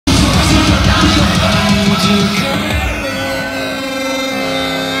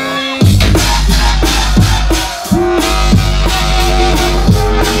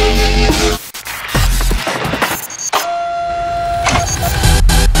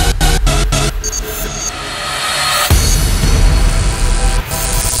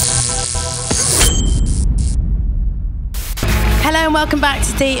Hello and welcome back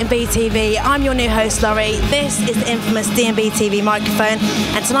to D&BTV. I'm your new host, Laurie. This is the infamous D&BTV microphone,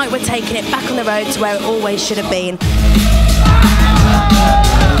 and tonight we're taking it back on the road to where it always should have been.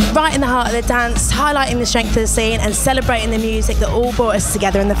 Right in the heart of the dance, highlighting the strength of the scene and celebrating the music that all brought us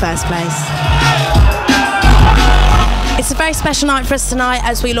together in the first place. It's a very special night for us tonight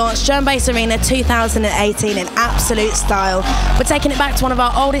as we launch Drum&BassArena 2018 in absolute style. We're taking it back to one of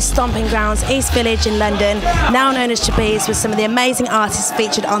our oldest stomping grounds, East Village in London, now known as Trapeze, with some of the amazing artists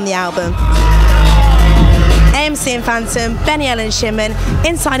featured on the album. A.M.C and Phantom, Benny L and Shimon,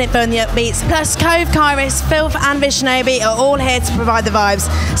 InsideInfo and the Upbeats, plus Kove, Kairos, Filth and Vishnobi are all here to provide the vibes.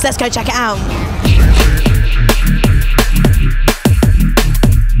 So let's go check it out.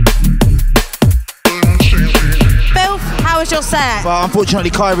 How was your set? Well, unfortunately,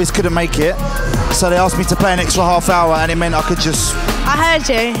 Kairos couldn't make it, so they asked me to play an extra half hour, and it meant I could just... I heard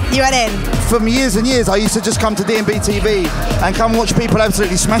you. You went in. For years and years, I used to just come to D&BTV and come watch people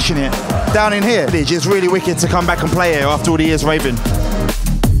absolutely smashing it down in here. It's really wicked to come back and play here after all the years raving.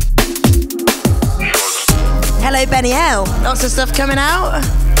 Hello, Benny L. Lots of stuff coming out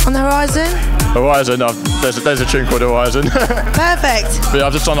on the horizon. Horizon, there's a tune called Horizon. Perfect. But yeah,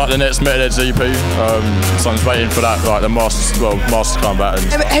 I've just done like the next Metalhead's EP, so I'm just waiting for that, like the master to come back.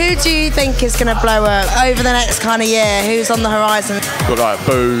 And who do you think is going to blow up over the next kind of year? Who's on the horizon? Got like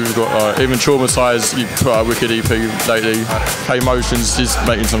Boo, got even Traumatized. You put out a wicked EP lately. K-Motion's is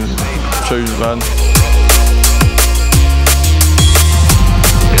making some tunes, man.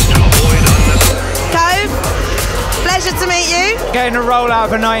 Pleasure to meet you. Getting a roll out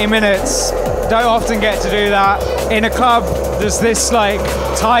for 90 minutes. Don't often get to do that. In a club that's this like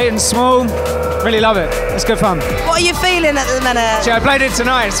tight and small. Really love it. It's good fun. What are you feeling at the minute? I played it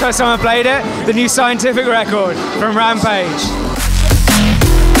tonight. It's the first time I played it. The new Scientific record from Rampage.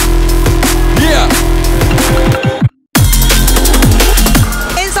 Yeah.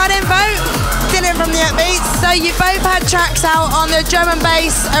 InsideInfo, Dylan from the Upbeats. So you both had tracks out on the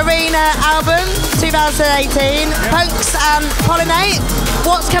Drum&BassArena album 2018, Punks and Pollinate.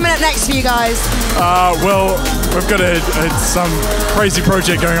 What's coming up next for you guys? Well, we've got some crazy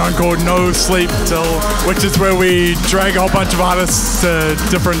project going on called No Sleep Till, which is where we drag a whole bunch of artists to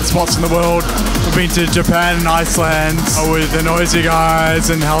different spots in the world. We've been to Japan and Iceland with the Noisy Guys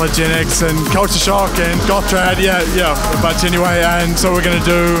and Halogenics and Culture Shock and Goth Trad, yeah, a bunch anyway. And so we're going to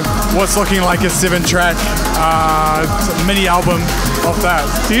do what's looking like a 7-track mini album of that.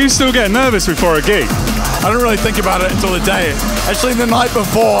 Do you still get nervous before a gig? I don't really think about it until the day. Actually, the night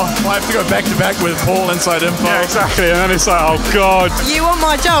before, I have to go back to back with Paul InsideInfo. Yeah, exactly. And then it's like, oh God. You want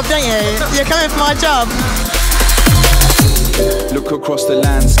my job, don't you? You're coming for my job. Look across the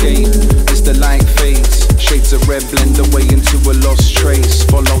landscape as the light fades. Shades of red blend away into a lost trace.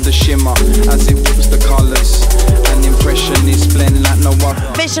 Follow the shimmer as it whips the colours. An impressionist blend like no other.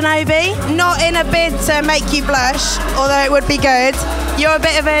 Vishnobi, not in a bid to make you blush, although it would be good. You're a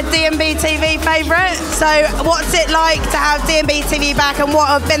bit of a D&BTV favourite, so what's it like to have D&BTV back, and what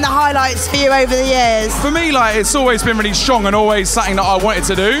have been the highlights for you over the years? For me, like, it's always been really strong and always something that I wanted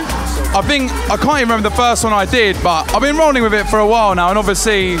to do. I can't even remember the first one I did, but I've been rolling with it for a while now, and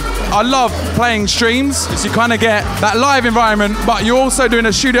obviously I love playing streams, so you kind of get that live environment, but you're also doing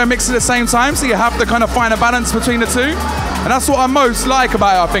a studio mix at the same time, so you have to kind of find a balance between the two, and that's what I most like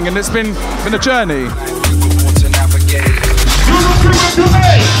about it, I think, and it's been a journey.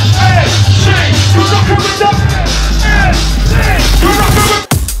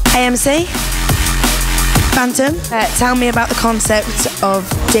 A.M.C, Phantom, tell me about the concept of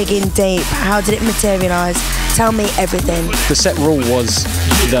digging deep. How did it materialise? Tell me everything. The set rule was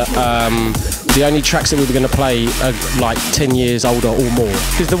that the only tracks that we were going to play are like 10 years older or more.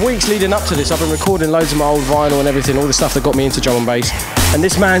 Because the weeks leading up to this, I've been recording loads of my old vinyl and everything, all the stuff that got me into drum and bass. And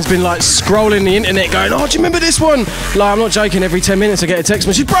this man's been like scrolling the internet going, oh, do you remember this one? Like, I'm not joking, every 10 minutes I get a text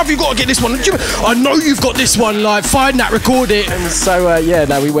message, bruv, you've got to get this one. I know you've got this one, like, find that, record it. And so, yeah,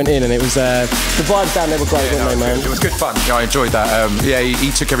 no, we went in and it was, the vibes down there were great, weren't they, man? It was good fun. Yeah, I enjoyed that. Yeah,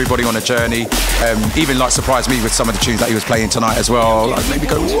 he took everybody on a journey. Even, like, surprised me with some of the tunes that he was playing tonight as well. Like, made me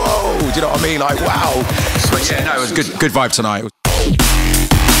go, whoa, do you know what I mean? Like, wow. But yeah, no, it was good vibe tonight.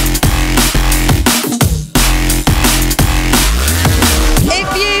 If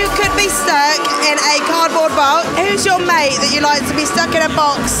you could be stuck in a cardboard called Mark. Who's your mate that you like to be stuck in a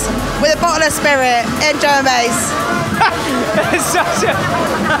box with a bottle of spirit in drum and bass? It's such a...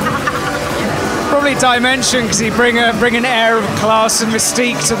 Probably Dimension, because he bring an air of class and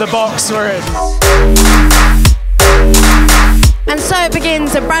mystique to the box we're in. And so it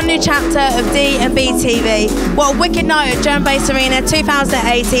begins a brand new chapter of D&BTV. What a wicked night at Drum&BassArena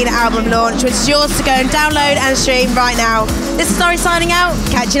 2018 album launch, which is yours to go and download and stream right now. This is Laurie signing out.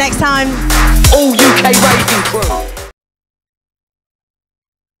 Catch you next time. All UK raving crew.